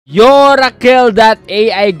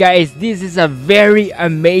Yoracle.ai, guys. This is a very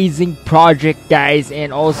amazing project, guys, and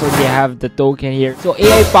also they have the token here. So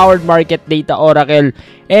AI powered market data Oracle,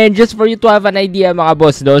 and just for you to have an idea, mga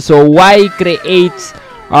boss, no, so why creates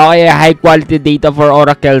high quality data for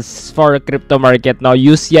Oracles for crypto market? Now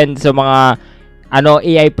use yan sa mga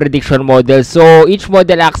AI prediction model. So each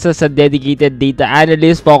model acts as a dedicated data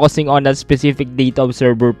analyst focusing on a specific data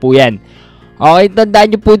observer po yan. Okay, tandaan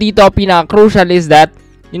nyo po dito, pinaka-crucial is that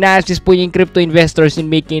ina-assist po yung crypto investors in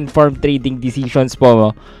making informed trading decisions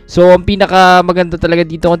po. So, ang pinaka maganda talaga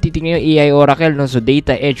dito kung titingnan yung AI Oracle, no? So,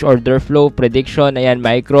 data, edge, order flow, prediction, ayan,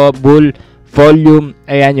 micro, bull, volume,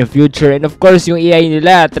 ayan, yung future. And of course, yung AI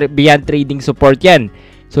nila, beyond trading support yan.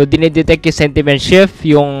 So, dinidetect yung sentiment shift,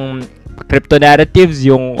 yung crypto narratives,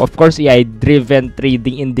 yung, of course, AI-driven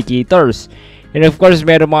trading indicators. And of course,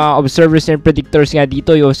 meron mga observers and predictors nga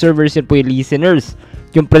dito. Yung observers yun po yung listeners.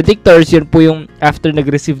 Yung predictors, yun po yung after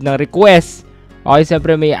nag-receive ng request. Okay,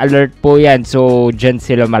 siyempre may alert po yan. So, dyan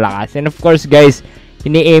sila malakas. And of course, guys,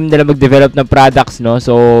 ini-aim nila mag-develop ng products, no?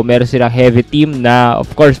 So, meron silang heavy team na,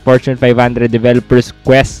 of course, Fortune 500 developers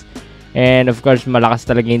quest. And of course, malakas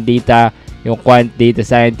talaga yung data, yung quant data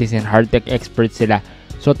scientists and hard tech experts sila.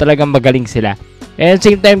 So, talagang magaling sila. And at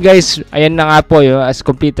the same time, guys, ayan na nga po, yung as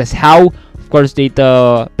complete as how, of course,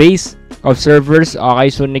 database observers. Okay,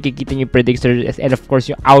 so nakikita niyo yung predictors and of course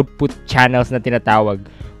yung output channels na tinatawag,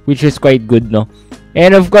 which is quite good, no?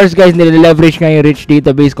 And of course, guys, nile-leverage nga yung rich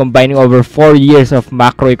database combining over 4 years of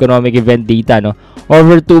macroeconomic event data, no?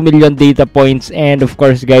 Over 2 million data points and of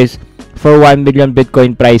course, guys, for 1 million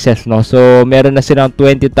Bitcoin prices, no? So, meron na silang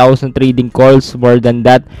 20,000 trading calls, more than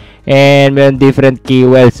that. And meron different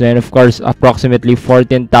keywords, and of course, approximately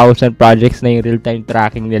 14,000 projects na yung real-time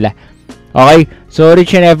tracking nila. Okay, so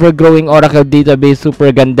rich and ever-growing Oracle database,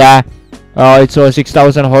 super ganda. So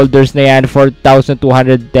 6,000 holders na yan,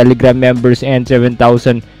 4,200 Telegram members, and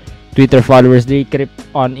 7,000 Twitter followers. They keep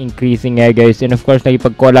on increasing, guys. And of course,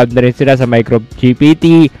 nakipag-collab na rin sila sa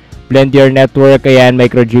MicroGPT, Blend Your Network, ayan,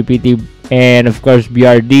 MicroGPT, and of course,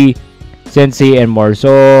 BRD, Sensei, and more.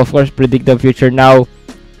 So, of course, predict the future now.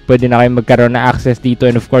 Pwede na kayo magkaroon na access dito.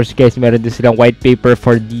 And of course, guys, meron din silang white paper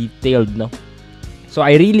for detailed, no? So,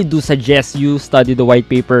 I really do suggest you study the white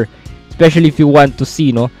paper, especially if you want to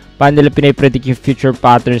see, no, paano nila pinapredict yung future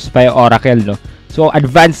patterns via Oracle, no. So,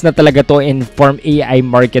 advanced na talaga to inform AI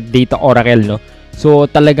market data Oracle, no. So,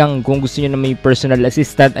 talagang kung gusto niyo na may personal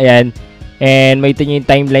assistant, ayan, and makita niyo yung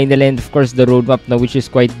timeline nila and of course the roadmap na, which is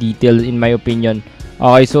quite detailed in my opinion.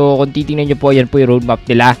 Okay, so kung titingnan niyo po, yan po yung roadmap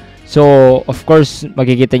nila. So, of course,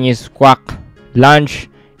 makikita niyo yung Squawk, launch,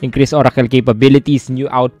 increase Oracle capabilities, new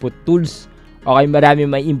output tools. Okay, marami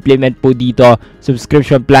may implement po dito.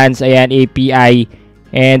 Subscription plans, ayan, API,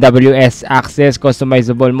 and AWS access,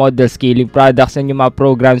 customizable model, scaling products, and yung mga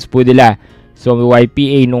programs po nila. So,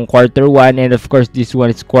 YPA nung quarter 1, and of course, this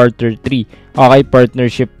one is quarter 3. Okay,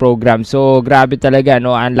 partnership program. So, grabe talaga,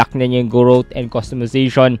 no? Unlock na niya yung growth and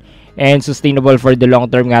customization, and sustainable for the long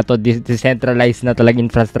term nga to. Decentralized na talaga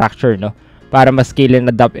infrastructure, no? Para ma-scale and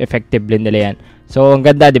adapt effectively nila yan. So, ang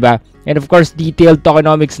ganda, di ba? And of course, detailed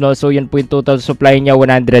tokenomics, no? So, yan po yung total supply niya,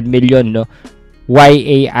 100 million, no?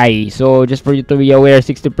 YAI. So, just for you to be aware,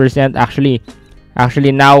 60% actually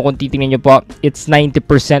now, kung titingnan nyo po, it's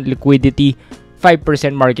 90% liquidity,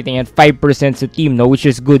 5% marketing, and 5% sa team, no? Which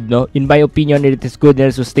is good, no? In my opinion, it is good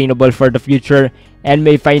and sustainable for the future, and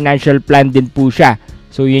may financial plan din po siya.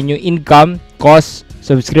 So, yun yung income, cost,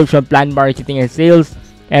 subscription plan, marketing and sales,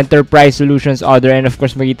 enterprise solutions, other, and of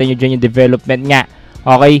course, makita nyo dyan yung development nga.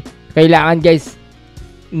 Okay? Kailangan, guys,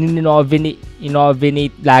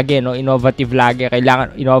 innovate lagi, no? Innovative lagi.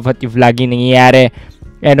 Kailangan innovative lagi nangyayari.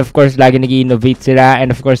 And of course, lagi nag-innovate sila.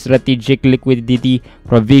 And of course, strategic liquidity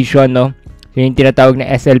provision, no? Yung tinatawag na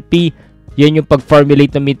SLP. Yan yung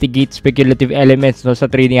pag-formulate na mitigate speculative elements, no, sa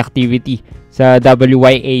trading activity sa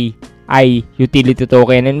WYAI utility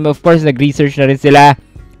token. And of course, nag-research na rin sila.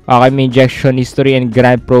 Okay, may injection history and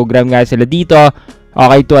grant program nga sila dito.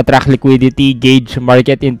 Okay, to attract liquidity, gauge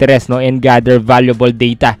market interest, no, and gather valuable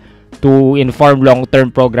data to inform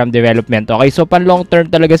long-term program development. Okay, so pan long-term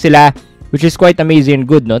talaga sila, which is quite amazing and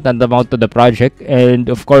good, no, tantamount to the project. And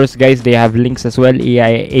of course, guys, they have links as well.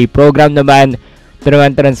 EIA program naman,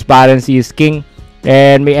 transparency is king.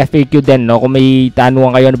 And may FAQ din, no, kung may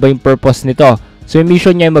tanungan kayo, ano ba yung purpose nito. So, yung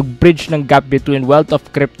mission niya ay mag-bridge ng gap between wealth of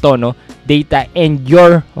crypto, no, data, and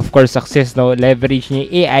your, of course, success, no. Leverage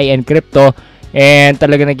niya AI and crypto, and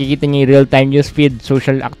talaga nakikita niya yung real-time news feed,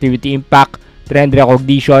 social activity impact, trend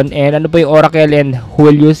recognition, and ano pa yung Oracle and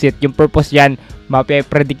who will use it. Yung purpose yan,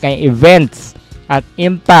 mape-predict nga yung events at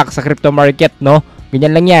impact sa crypto market, no.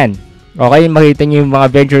 Ganyan lang yan. Okay, makita nyo yung mga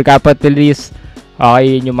venture capitalists.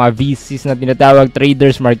 Okay, yung mga VCs na tinatawag,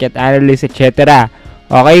 traders, market analysts, etc.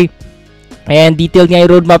 Okay? Ayan, detailed nga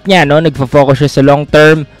yung roadmap niya, no? Nagfo-focus siya sa long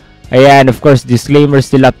term. Ayan, of course, disclaimer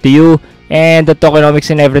still up to you. And the tokenomics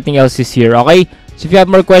and everything else is here, okay? So if you have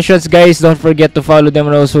more questions, guys, don't forget to follow them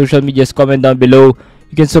on all social medias. Comment down below.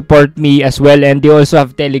 You can support me as well. And they also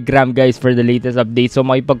have Telegram, guys, for the latest updates. So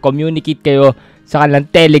makipag-communicate kayo sa kanilang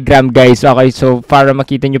Telegram, guys. Okay, so para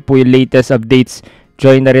makita nyo po yung latest updates,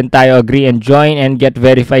 join na rin tayo. Agree and join and get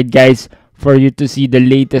verified, guys, for you to see the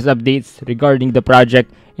latest updates regarding the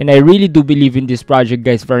project. And I really do believe in this project,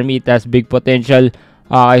 guys. For me, it has big potential.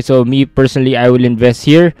 Okay, so me personally, I will invest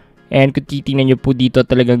here. And kung titingnan nyo po dito,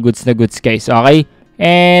 talagang goods na goods, guys. Okay?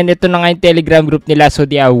 And ito na nga yung Telegram group nila. So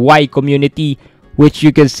they have Y community, which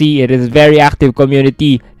you can see it is very active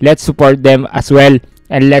community. Let's support them as well.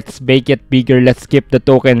 And let's make it bigger. Let's keep the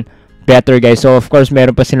token better, guys. So of course,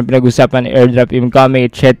 meron pa silang pinag-usapan, airdrop incoming,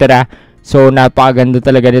 etc. So napakaganda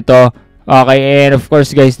talaga nito. Okay, and of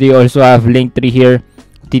course, guys, they also have Linktree here.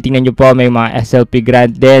 Titingnan nyo po, may mga SLP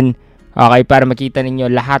grant din. Okay, para makita ninyo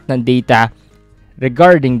lahat ng data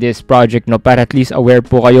regarding this project, no, para at least aware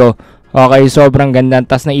po kayo. Okay, sobrang ganda.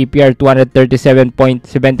 Tas ng APR, 237.79%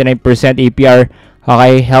 APR.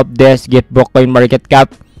 Okay, helpdesk, Getbook, Coin Market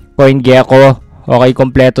Cap, CoinGecko. Okay,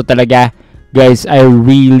 kompleto talaga. Guys, I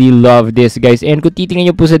really love this, guys. And kung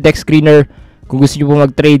titingnan nyo po sa deck screener, kung gusto nyo po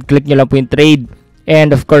mag-trade, click nyo lang po yung trade.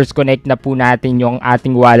 And of course, connect na po natin yung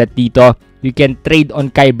ating wallet dito. You can trade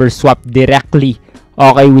on Kyber Swap directly.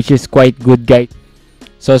 Okay, which is quite good, guys.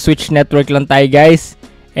 So, switch network lang tayo, guys.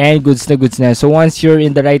 And goods na goods na. So, once you're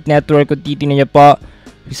in the right network, kung titingnan nyo po,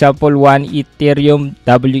 example, 1 Ethereum,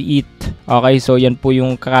 WETH. Okay, so yan po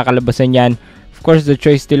yung kakalabasan yan. Of course, the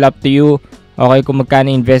choice still up to you. Okay, kung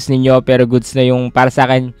magkano invest ninyo, pero goods na yung para sa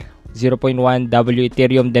akin, 0.1 W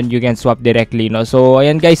Ethereum, then you can swap directly, no? So,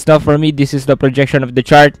 ayan, guys, no, for me, this is the projection of the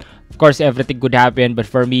chart. Of course, everything could happen, but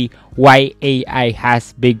for me, why AI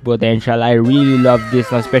has big potential. I really love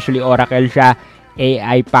this, no? Especially Oracle siya.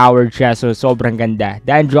 AI powered siya, so sobrang ganda.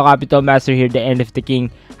 The Andrew Capital Master here, the NFT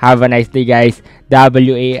King. Have a nice day, guys.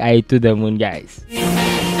 WAI to the moon, guys.